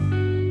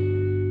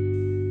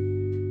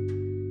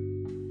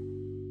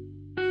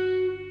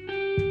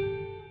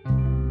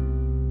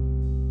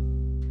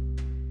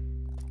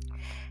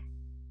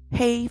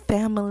Hey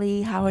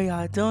family, how are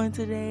y'all doing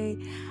today?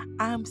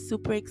 I'm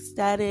super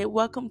excited.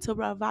 Welcome to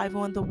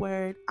Revival in the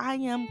Word. I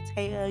am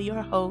Taya,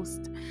 your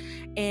host.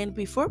 And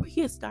before we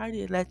get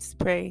started, let's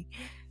pray.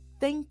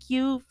 Thank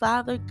you,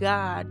 Father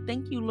God.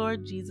 Thank you,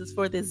 Lord Jesus,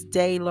 for this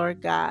day,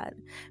 Lord God.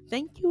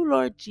 Thank you,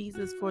 Lord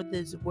Jesus, for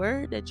this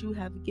word that you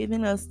have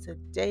given us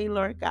today,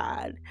 Lord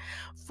God.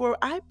 For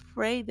I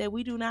pray that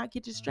we do not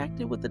get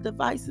distracted with the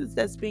devices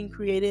that's being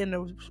created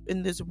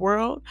in this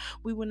world.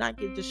 We will not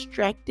get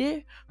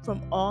distracted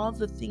from all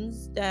the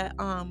things that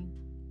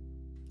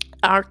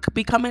are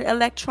becoming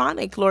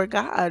electronic, Lord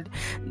God.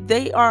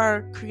 They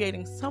are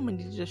creating so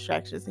many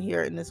distractions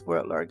here in this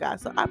world, Lord God.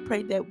 So I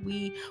pray that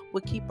we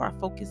will keep our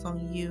focus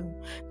on you,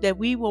 that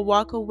we will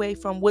walk away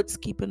from what's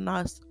keeping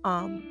us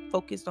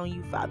focused on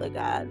you, Father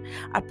God.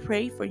 I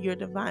pray for your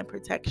divine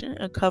protection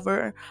and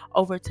cover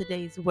over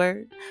today's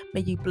word.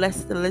 May you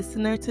bless the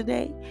listener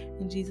today.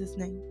 In Jesus'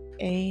 name,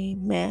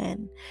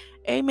 amen.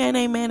 Amen,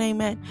 amen,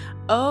 amen.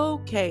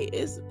 Okay,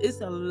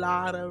 it's a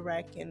lot of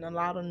wrecking, a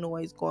lot of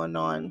noise going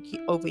on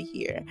over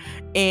here.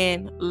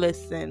 And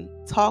listen,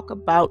 talk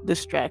about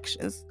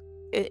distractions.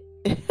 It,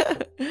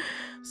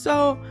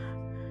 so,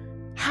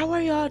 how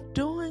are y'all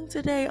doing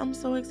today? I'm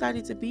so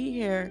excited to be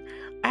here.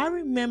 I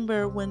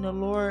remember when the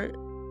Lord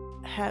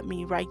had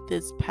me write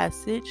this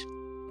passage,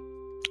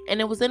 and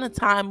it was in a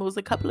time, it was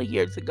a couple of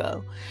years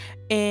ago.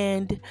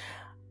 And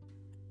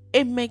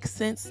it makes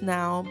sense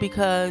now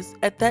because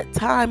at that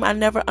time I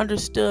never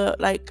understood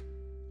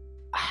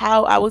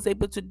how I was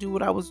able to do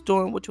what I was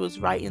doing, which was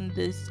writing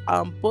this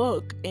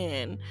book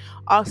and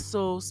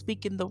also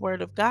speaking the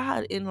word of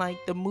God, and like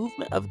the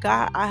movement of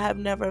God I have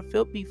never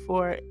felt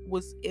before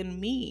was in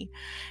me.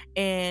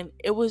 And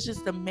it was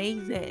just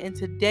amazing. And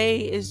today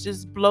it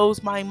just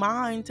blows my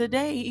mind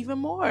today even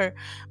more,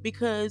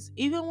 because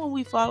even when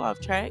we fall off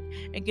track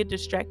and get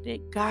distracted,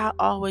 God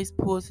always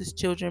pulls his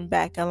children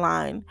back in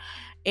line.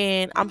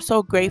 And I'm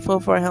so grateful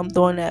for him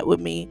doing that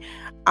with me.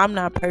 I'm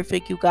not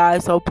perfect, you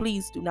guys, so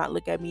please do not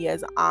look at me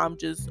as I'm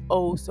just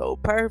so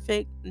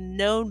perfect.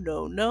 No,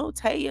 no, no.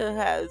 Taya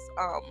has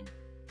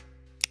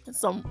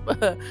some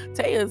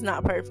Taya is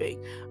not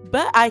perfect,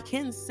 but I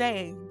can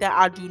say that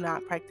I do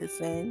not practice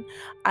sin.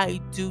 I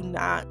do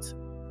not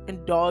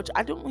indulge.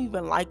 I don't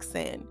even like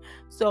sin.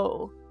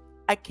 So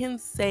I can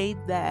say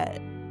that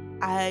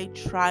I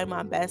try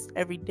my best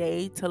every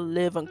day to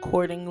live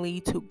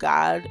accordingly to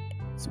God's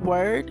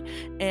word,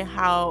 and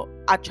how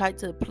I try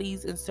to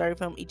please and serve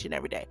him each and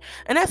every day.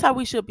 And that's how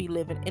we should be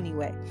living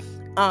anyway.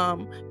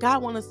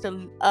 God wants us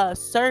to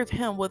serve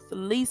him with the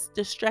least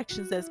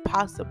distractions as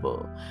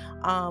possible.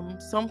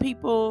 Some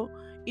people,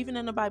 even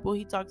in the Bible,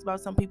 he talks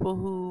about some people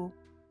who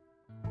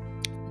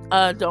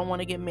don't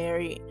want to get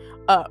married.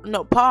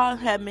 No, Paul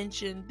had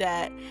mentioned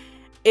that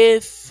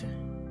if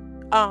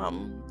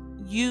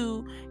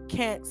you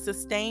can't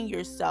sustain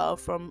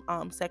yourself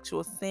from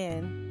sexual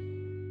sin,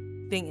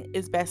 then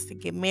it's best to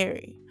get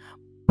married.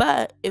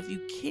 But if you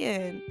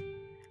can,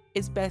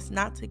 it's best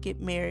not to get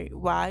married.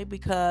 Why?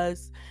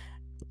 Because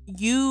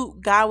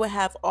God will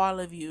have all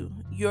of you.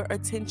 Your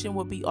attention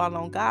will be all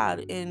on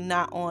God and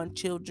not on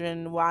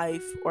children,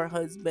 wife, or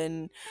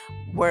husband,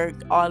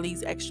 work, all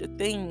these extra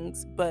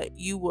things. But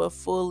you will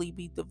fully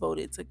be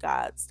devoted to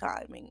God's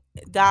timing,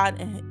 God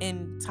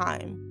in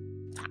time.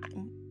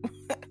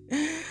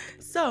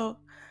 So,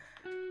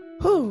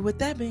 with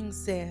that being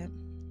said,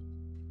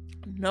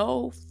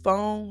 no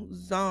phone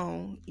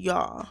zone,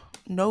 y'all.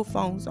 No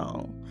phone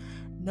zone.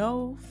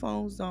 No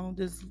phone zone.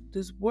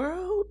 This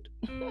world.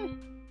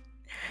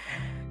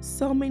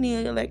 So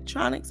many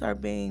electronics are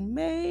being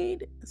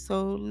made.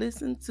 So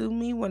listen to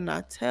me when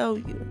I tell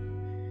you,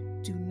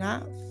 do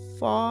not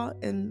fall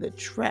in the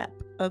trap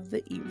of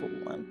the evil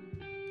one.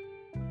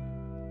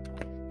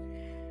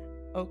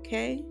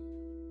 Okay?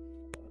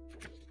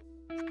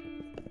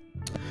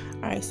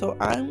 Alright, so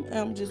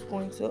I'm just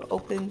going to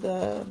open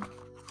the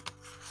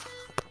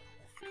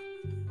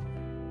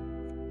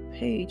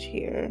page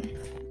here.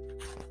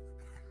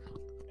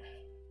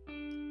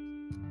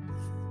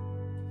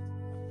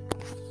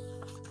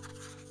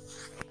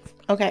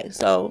 Okay,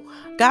 so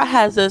God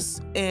has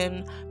us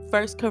in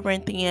 1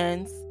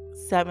 Corinthians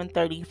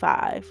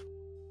 7:35.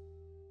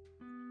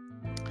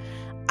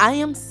 I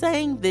am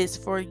saying this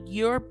for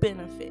your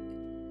benefit,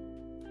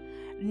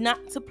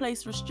 not to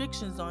place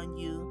restrictions on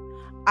you.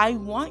 I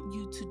want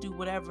you to do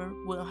whatever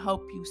will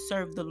help you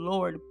serve the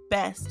Lord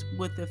best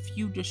with as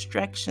few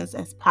distractions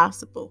as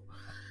possible.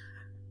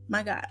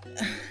 My God.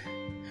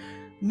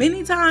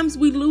 Many times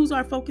we lose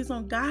our focus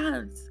on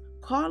God's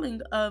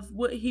calling of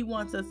what he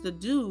wants us to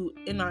do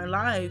in our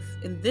life,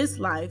 in this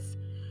life,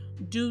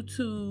 due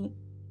to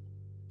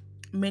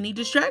many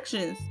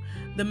distractions.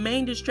 The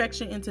main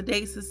distraction in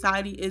today's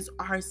society is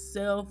our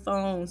cell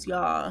phones,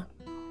 y'all.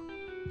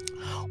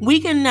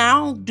 We can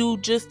now do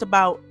just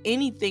about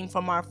anything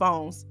from our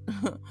phones.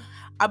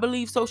 I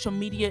believe social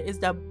media is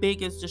the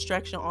biggest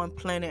distraction on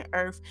planet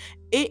Earth.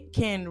 It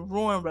can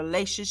ruin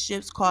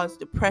relationships, cause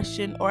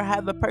depression, or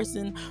have a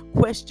person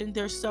question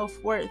their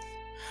self-worth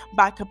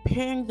by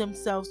comparing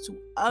themselves to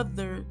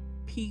other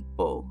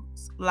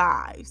people's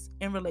lives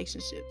and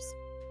relationships.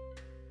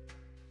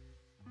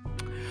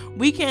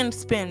 We can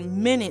spend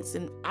minutes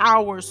and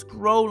hours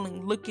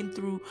scrolling, looking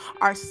through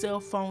our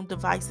cell phone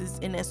devices,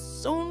 and as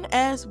soon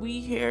as we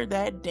hear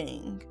that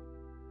ding,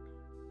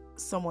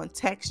 someone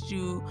text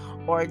you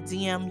or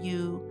DM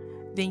you,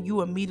 then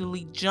you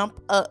immediately jump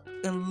up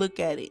and look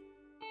at it.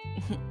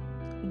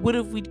 What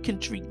if we can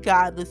treat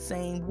God the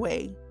same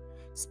way?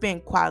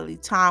 Spend quality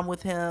time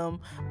with Him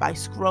by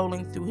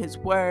scrolling through His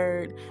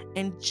Word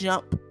and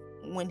jump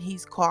when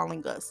He's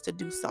calling us to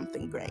do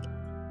something great.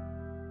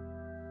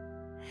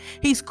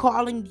 He's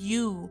calling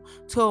you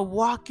to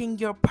walk in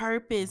your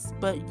purpose,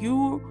 but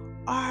you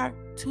are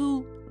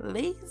too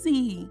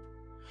lazy.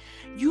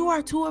 You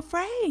are too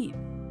afraid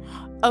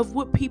of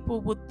what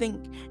people would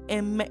think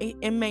and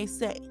may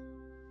say.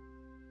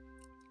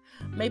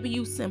 Maybe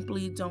you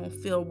simply don't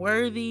feel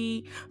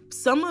worthy.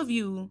 Some of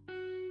you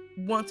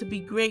want to be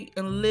great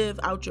and live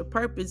out your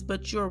purpose,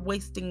 but you're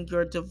wasting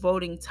your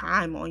devoting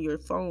time on your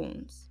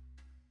phones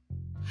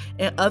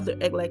and other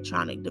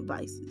electronic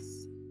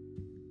devices.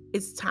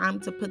 It's time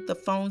to put the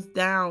phones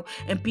down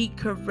and be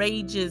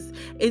courageous.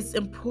 It's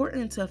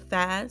important to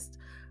fast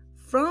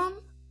from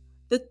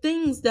the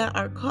things that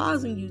are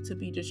causing you to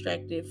be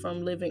distracted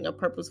from living a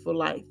purposeful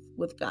life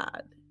with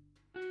God.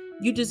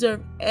 You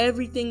deserve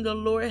everything the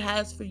Lord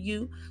has for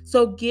you.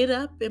 So get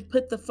up and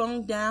put the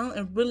phone down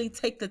and really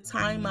take the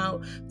time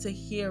out to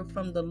hear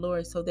from the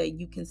Lord so that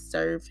you can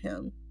serve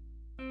Him.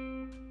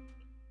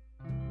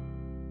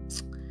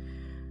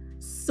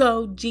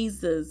 So,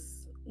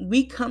 Jesus,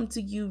 we come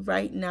to you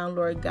right now,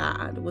 Lord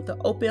God, with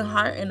an open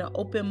heart and an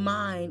open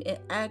mind, and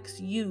ask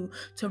you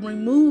to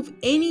remove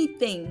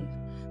anything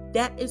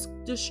that is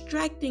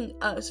distracting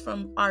us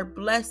from our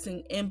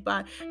blessing and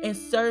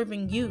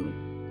serving you.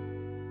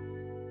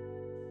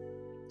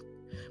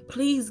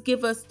 Please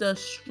give us the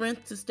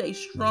strength to stay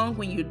strong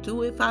when you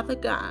do it, Father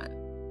God.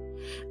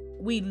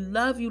 We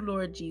love you,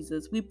 Lord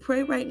Jesus. We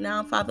pray right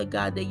now, Father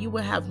God, that you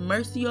will have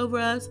mercy over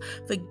us.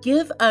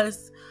 Forgive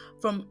us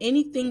from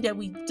anything that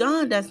we've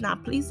done that's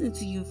not pleasing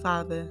to you,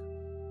 Father.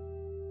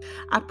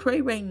 I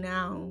pray right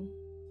now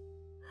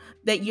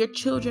that your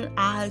children's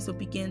eyes will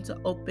begin to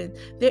open.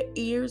 Their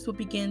ears will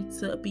begin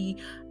to be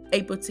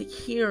able to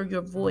hear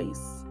your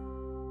voice.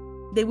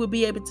 They will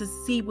be able to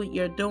see what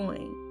you're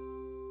doing.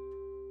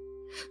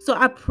 So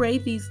I pray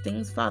these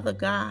things, Father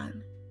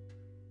God,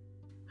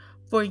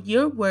 for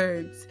your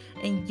words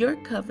and your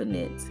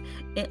covenants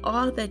and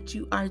all that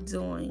you are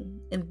doing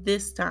in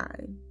this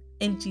time.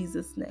 In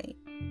Jesus' name,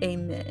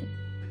 amen.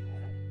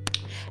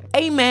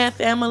 Amen,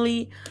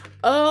 family.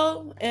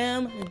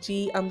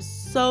 OMG. I'm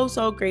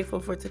so grateful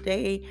for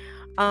today.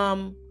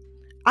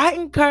 I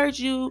encourage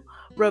you,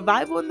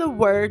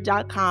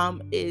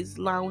 revivalintheword.com is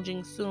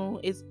launching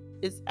soon. It's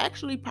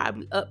actually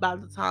probably up by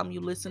the time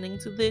you're listening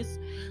to this.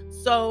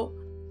 So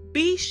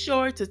be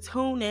sure to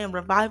tune in,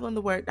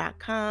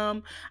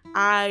 revivalintheword.com.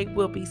 I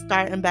will be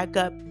starting back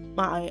up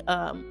my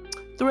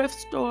thrift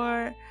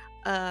store.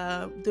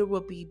 There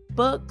will be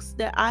books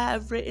that I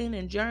have written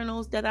and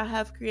journals that I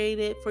have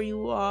created for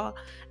you all,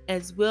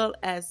 as well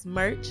as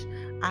merch.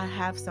 I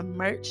have some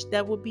merch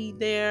that will be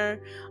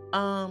there.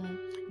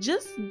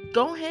 Just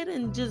go ahead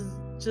and just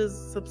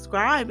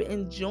subscribe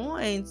and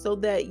join so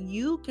that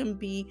you can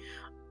be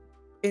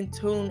in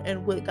tune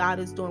and what God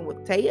is doing with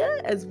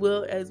Taya, as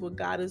well as what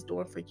God is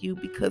doing for you,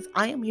 because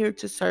I am here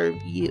to serve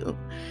you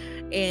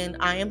and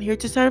I am here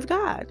to serve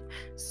God.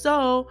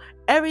 So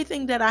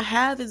everything that I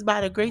have is by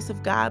the grace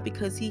of God,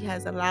 because He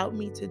has allowed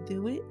me to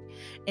do it,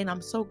 and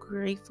I'm so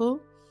grateful.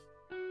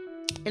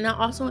 And I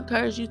also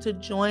encourage you to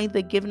join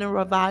the Given and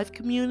Revive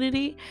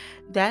community.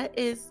 That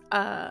is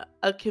a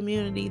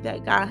community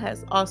that God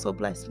has also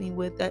blessed me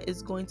with, that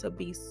is going to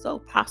be so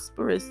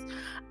prosperous.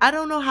 I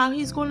don't know how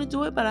He's going to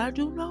do it, but I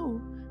do know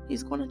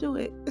He's going to do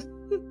it.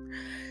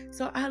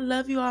 So I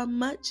love you all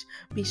much.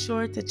 Be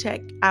sure to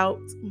check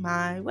out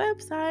my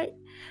website.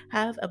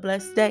 Have a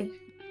blessed day.